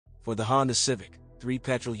For the Honda Civic, 3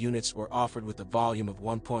 petrol units were offered with a volume of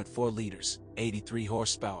 1.4 liters, 83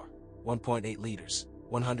 horsepower, 1.8 liters,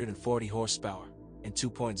 140 horsepower, and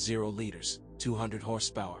 2.0 liters, 200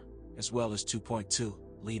 horsepower, as well as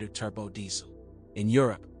 2.2-liter turbo diesel. In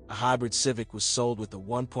Europe, a hybrid Civic was sold with a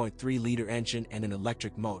 1.3-liter engine and an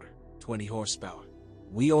electric motor, 20 horsepower.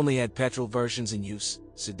 We only had petrol versions in use,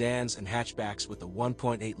 sedans and hatchbacks with a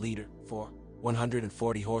 1.8-liter,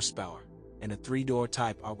 140 horsepower, and a 3-door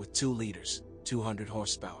type are with 2 liters, 200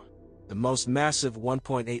 horsepower. The most massive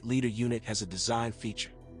 1.8-liter unit has a design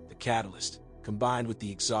feature. The catalyst, combined with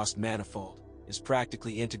the exhaust manifold, is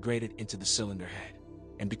practically integrated into the cylinder head.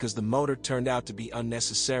 And because the motor turned out to be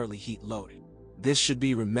unnecessarily heat-loaded, this should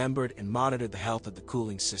be remembered and monitor the health of the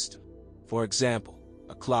cooling system. For example,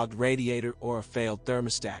 a clogged radiator or a failed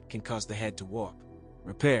thermostat can cause the head to warp.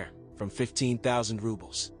 Repair, from 15,000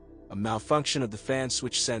 rubles. A malfunction of the fan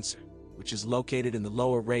switch sensor, which is located in the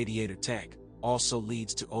lower radiator tank, also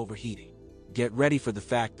leads to overheating. Get ready for the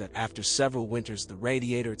fact that after several winters the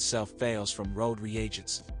radiator itself fails from road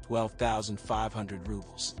reagents, 12,500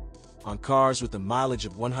 rubles. On cars with a mileage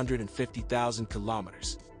of 150,000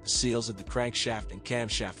 kilometers, the seals of the crankshaft and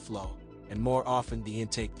camshaft flow, and more often the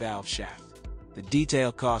intake valve shaft. The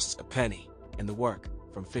detail costs a penny, and the work,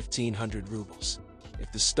 from 1,500 rubles.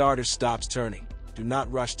 If the starter stops turning, do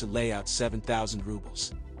not rush to lay out 7,000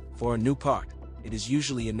 rubles. For a new part, it is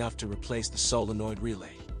usually enough to replace the solenoid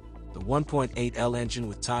relay. The 1.8L engine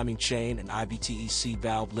with timing chain and IBTEC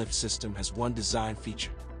valve lift system has one design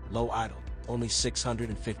feature: low idle, only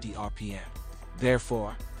 650 RPM.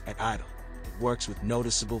 Therefore, at idle, it works with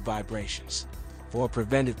noticeable vibrations. For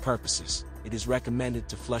preventive purposes, it is recommended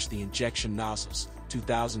to flush the injection nozzles,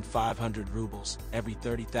 2,500 rubles, every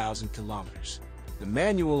 30,000 kilometers. The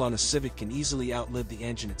manual on a Civic can easily outlive the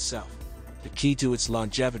engine itself. The key to its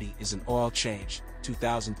longevity is an oil change,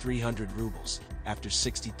 2,300 rubles, after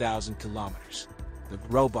 60,000 kilometers. The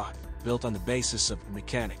robot, built on the basis of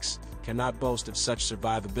mechanics, cannot boast of such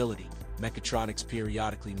survivability. Mechatronics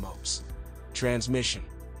periodically mopes. Transmission.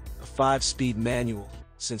 A 5-speed manual,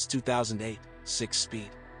 since 2008, 6-speed,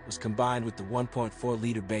 was combined with the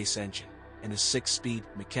 1.4-liter base engine, and a 6-speed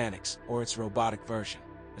mechanics, or its robotic version,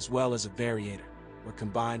 as well as a variator, were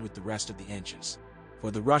combined with the rest of the engines. For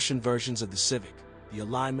the Russian versions of the Civic, the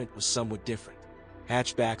alignment was somewhat different.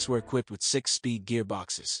 Hatchbacks were equipped with 6-speed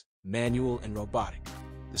gearboxes, manual and robotic.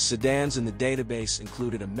 The sedans in the database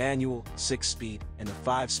included a manual, 6-speed, and a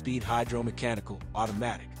 5-speed hydromechanical,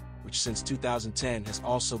 automatic, which since 2010 has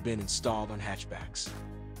also been installed on hatchbacks.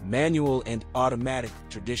 Manual and automatic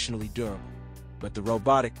traditionally durable, but the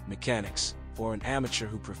robotic mechanics for an amateur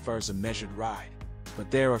who prefers a measured ride. But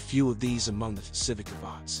there are few of these among the Civic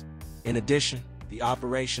Avants. In addition, the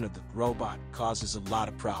operation of the robot causes a lot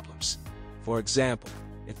of problems. For example,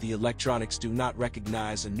 if the electronics do not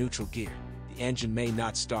recognize a neutral gear, the engine may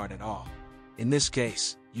not start at all. In this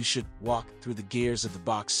case, you should walk through the gears of the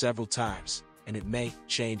box several times, and it may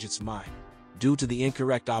change its mind. Due to the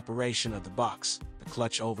incorrect operation of the box, the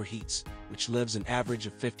clutch overheats, which lives an average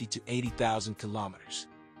of 50 to 80,000 kilometers.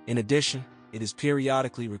 In addition, it is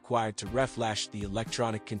periodically required to reflash the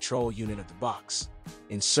electronic control unit of the box.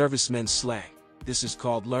 In servicemen's slang, this is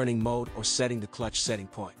called learning mode or setting the clutch setting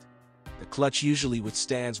point. The clutch usually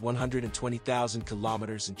withstands 120,000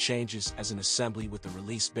 kilometers and changes as an assembly with a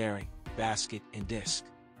release bearing, basket, and disc.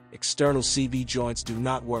 External CV joints do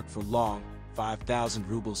not work for long, 5,000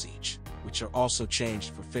 rubles each, which are also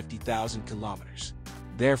changed for 50,000 kilometers.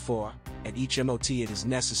 Therefore, at each MOT it is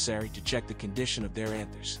necessary to check the condition of their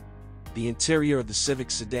anthers. The interior of the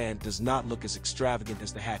Civic sedan does not look as extravagant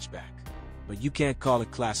as the hatchback, but you can't call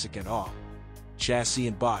it classic at all. Chassis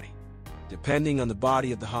and body. Depending on the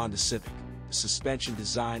body of the Honda Civic, the suspension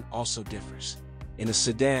design also differs. In a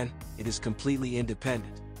sedan, it is completely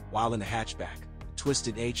independent, while in a hatchback, a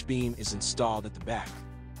twisted H-beam is installed at the back.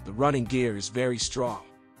 The running gear is very strong.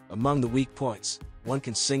 Among the weak points, one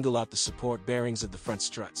can single out the support bearings of the front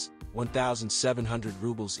struts, 1,700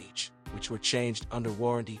 rubles each, which were changed under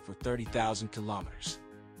warranty for 30,000 kilometers.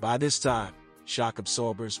 By this time, shock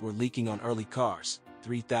absorbers were leaking on early cars,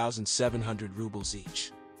 3,700 rubles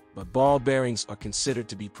each. But ball bearings are considered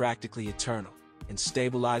to be practically eternal, and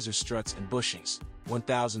stabilizer struts and bushings,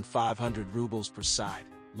 1,500 rubles per side,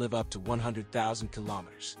 live up to 100,000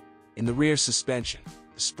 kilometers. In the rear suspension,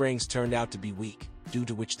 the springs turned out to be weak, due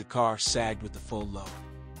to which the car sagged with the full load.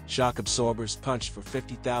 Shock absorbers punched for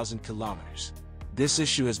 50,000 kilometers. This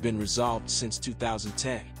issue has been resolved since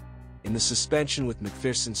 2010. In the suspension with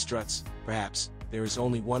McPherson struts, perhaps, there is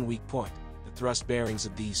only one weak point: the thrust bearings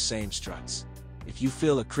of these same struts. If you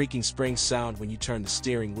feel a creaking spring sound when you turn the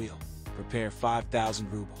steering wheel, prepare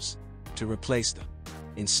 5,000 rubles to replace them.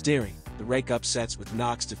 In steering, the rake upsets with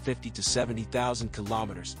knocks to 50 to 70,000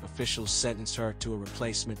 kilometers. Officials sentenced her to a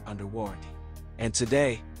replacement under warranty. And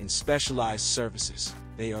today, in specialized services,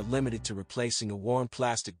 they are limited to replacing a worn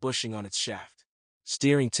plastic bushing on its shaft.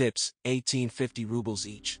 Steering tips, 1850 rubles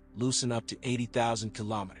each, loosen up to 80,000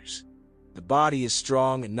 kilometers. The body is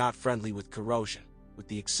strong and not friendly with corrosion. With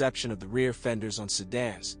the exception of the rear fenders on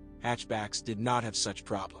sedans, hatchbacks did not have such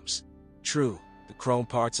problems. True, the chrome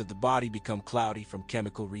parts of the body become cloudy from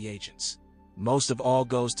chemical reagents. Most of all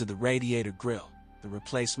goes to the radiator grille, the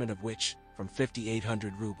replacement of which, from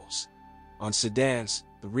 5,800 rubles. On sedans,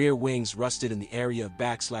 the rear wings rusted in the area of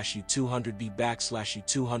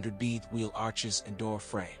 /U200B/U200B wheel arches and door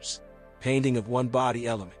frames. Painting of one body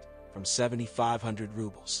element, from 7,500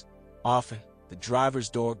 rubles. Often, the driver's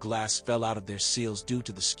door glass fell out of their seals due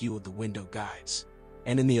to the skew of the window guides.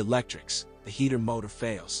 And in the electrics, the heater motor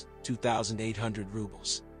fails, 2,800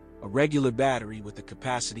 rubles. A regular battery with a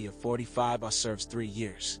capacity of 45 serves 3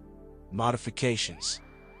 years. Modifications.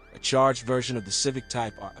 A charged version of the Civic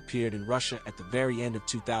Type R appeared in Russia at the very end of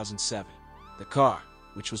 2007. The car,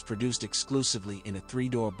 which was produced exclusively in a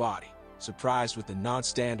 3-door body, surprised with a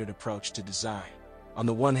non-standard approach to design. On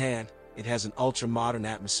the one hand, it has an ultra-modern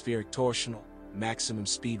atmospheric torsional, maximum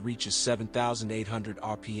speed reaches 7,800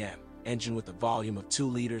 RPM, engine with a volume of 2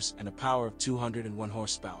 liters and a power of 201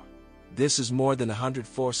 horsepower. This is more than 100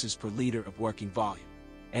 forces per liter of working volume.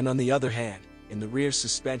 And on the other hand, in the rear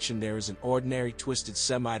suspension there is an ordinary twisted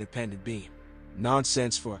semi-dependent beam.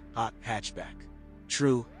 Nonsense for a hot hatchback.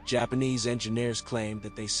 True, Japanese engineers claim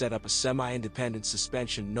that they set up a semi-independent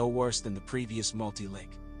suspension no worse than the previous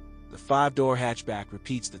multi-link. The 5-door hatchback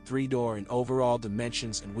repeats the 3-door in overall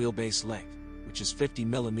dimensions and wheelbase length, which is 50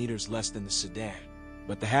 millimeters less than the sedan.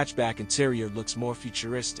 But the hatchback interior looks more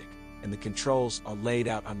futuristic, and the controls are laid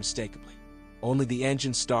out unmistakably. Only the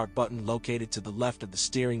engine start button located to the left of the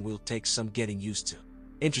steering wheel takes some getting used to.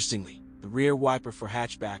 Interestingly, the rear wiper for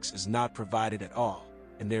hatchbacks is not provided at all,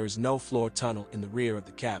 and there is no floor tunnel in the rear of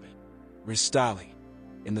the cabin. Restyling.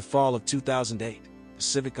 In the fall of 2008, the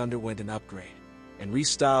Civic underwent an upgrade, and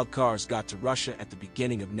restyled cars got to Russia at the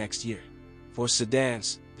beginning of next year. For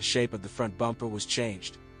sedans, the shape of the front bumper was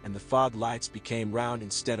changed, and the fog lights became round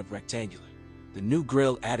instead of rectangular. The new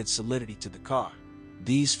grille added solidity to the car.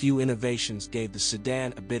 These few innovations gave the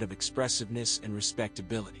sedan a bit of expressiveness and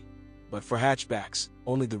respectability. But for hatchbacks,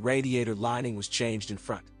 only the radiator lining was changed in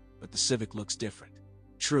front, but the Civic looks different.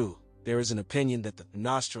 True, there is an opinion that the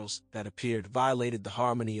nostrils that appeared violated the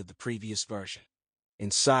harmony of the previous version.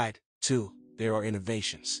 Inside, too, there are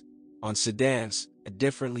innovations. On sedans, a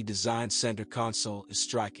differently designed center console is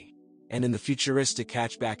striking. And in the futuristic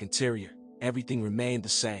hatchback interior, everything remained the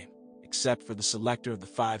same, except for the selector of the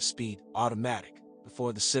 5-speed automatic.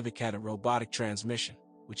 Before the Civic had a robotic transmission,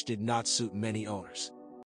 which did not suit many owners.